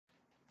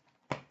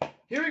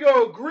Here we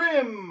go.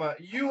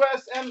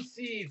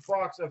 GrimUSMC's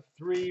box of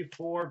 3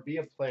 for Be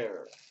a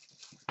Player.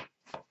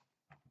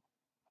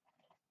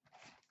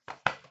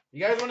 You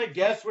guys want to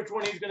guess which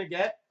one he's going to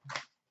get?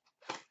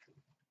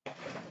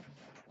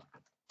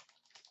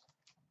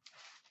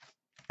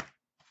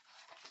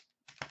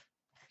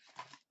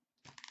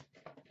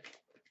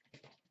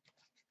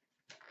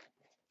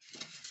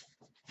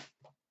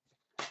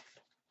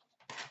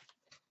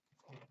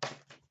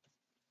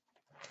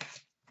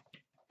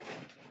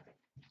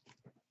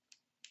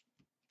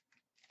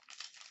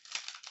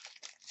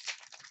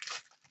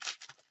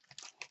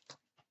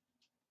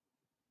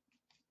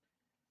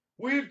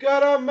 We've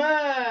got a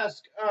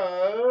mask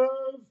of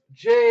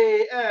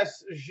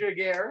J.S.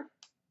 Jaguar.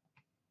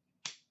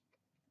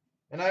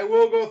 And I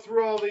will go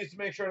through all these to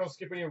make sure I don't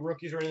skip any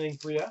rookies or anything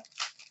for you.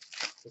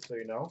 Just so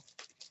you know.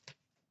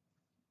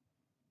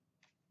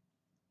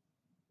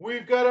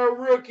 We've got a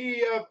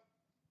rookie of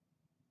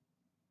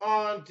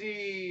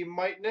Auntie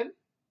Meitnen.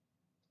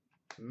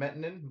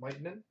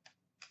 Meitnen.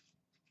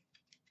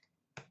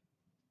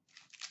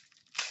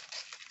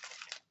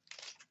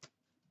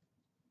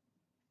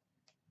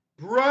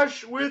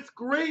 Brush with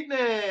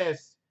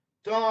Greatness,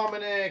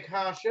 Dominic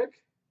Hasek.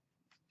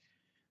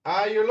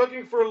 You're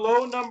looking for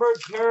low numbered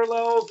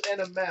parallels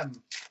and a mem.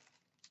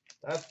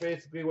 That's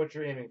basically what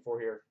you're aiming for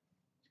here.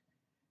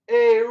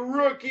 A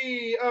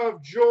rookie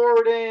of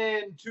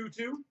Jordan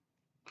Tutu.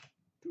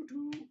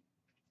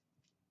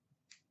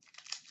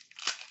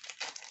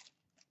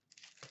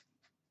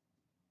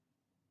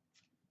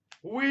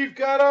 We've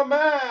got a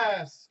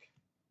mask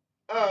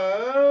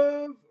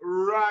of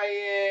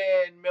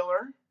Ryan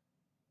Miller.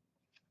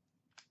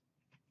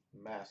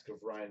 Mask of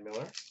Ryan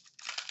Miller.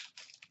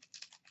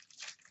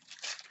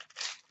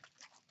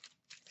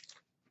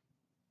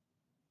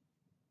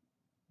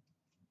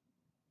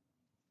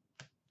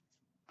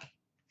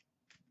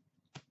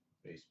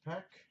 Base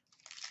pack.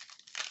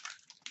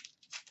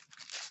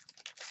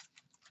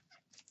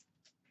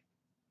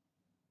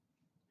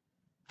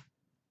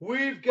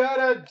 We've got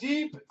a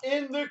deep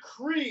in the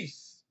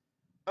crease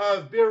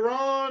of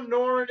Biron,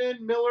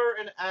 Norton, Miller,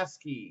 and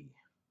Askey.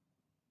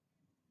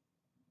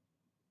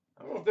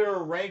 I don't know if they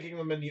were ranking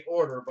them in the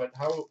order, but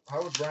how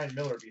would Ryan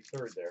Miller be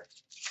third there?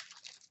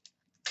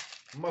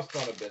 Must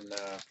not have been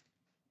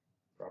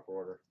proper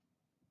order.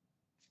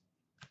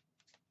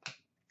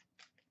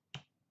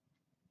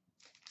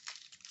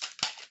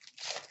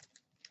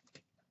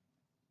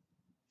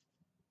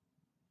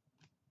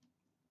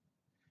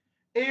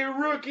 A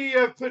rookie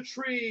of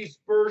Patrice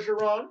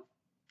Bergeron.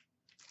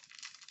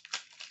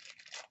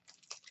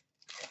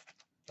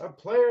 A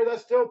player that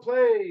still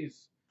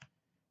plays.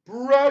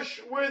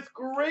 Brush with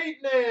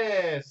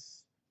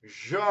Greatness,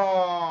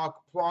 Jacques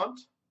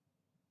Plante.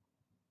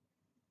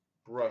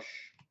 Brush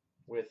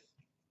with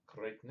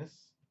Greatness,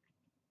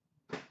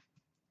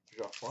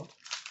 Jacques Plante.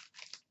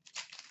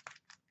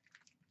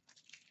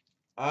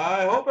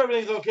 I hope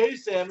everything's okay,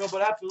 Samuel,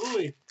 but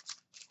absolutely.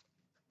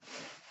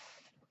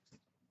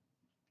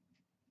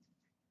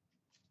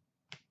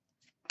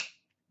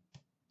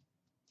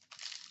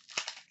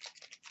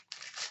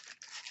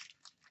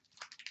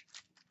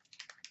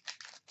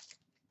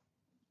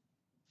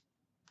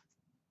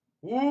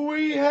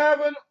 We have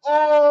an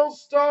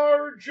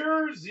all-star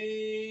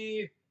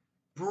jersey,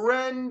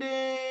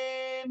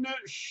 Brendan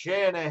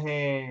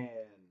Shanahan.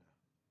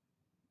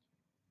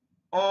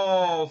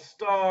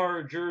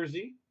 All-star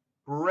jersey,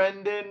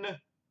 Brendan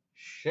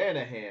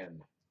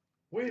Shanahan.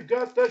 We've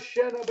got the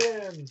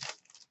Shanahan.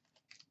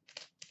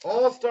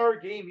 All-star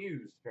game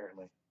used,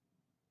 apparently.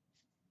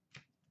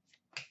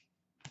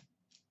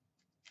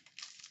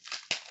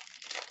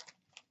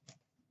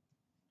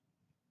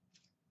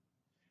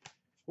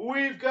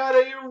 We've got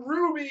a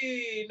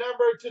Ruby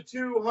number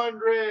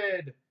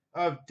 /200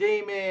 of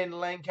Damon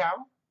Lankow.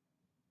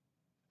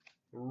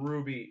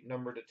 Ruby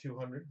number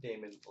 /200,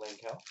 Damon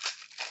Lankow.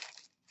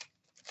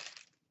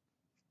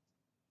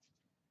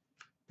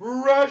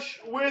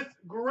 Brush with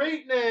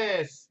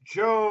Greatness,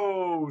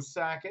 Joe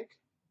Sakic.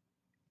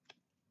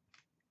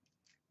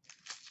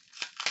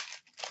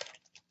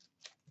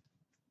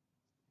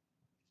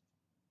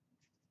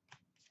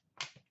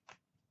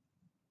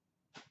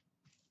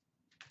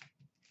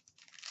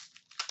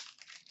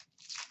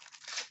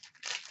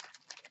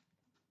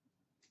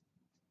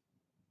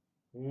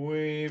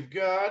 We've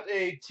got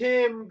a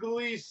Tim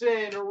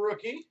Gleason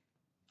rookie.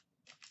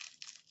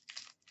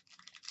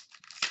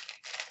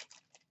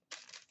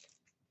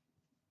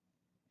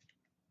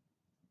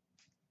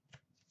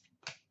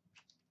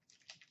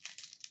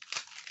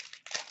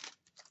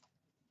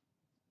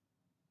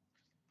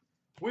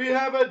 We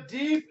have a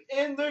deep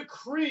in the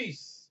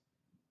crease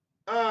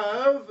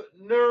of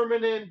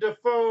Nerman and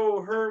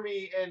Defoe,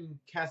 Hermy, and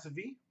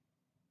Cassidy.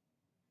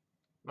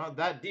 Not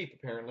that deep,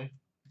 apparently.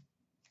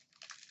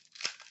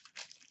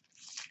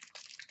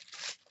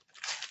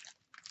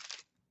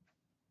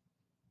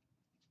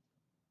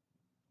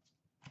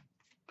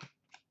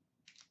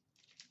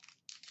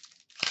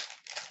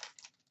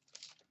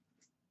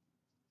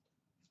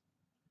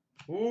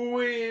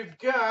 We've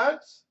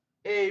got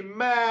a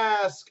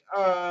mask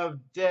of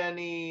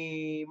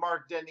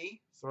Mark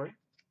Denny. Sorry.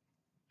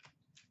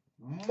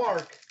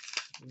 Mark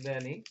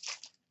Denny.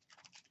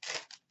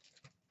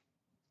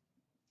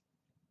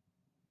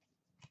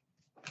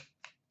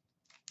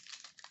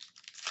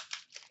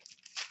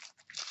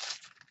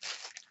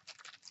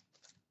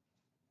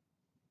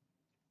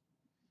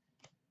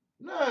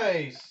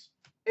 Nice.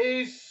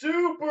 A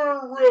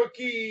super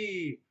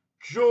rookie,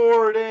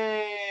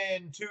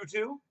 Jordan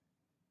 22.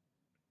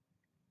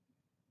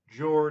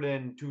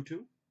 Jordan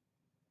 22.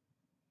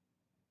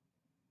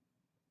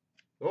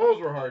 Those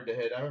were hard to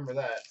hit. I remember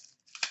that.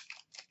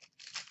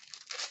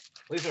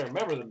 At least I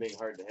remember them being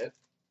hard to hit.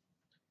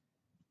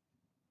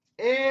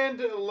 And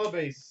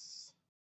LaBase.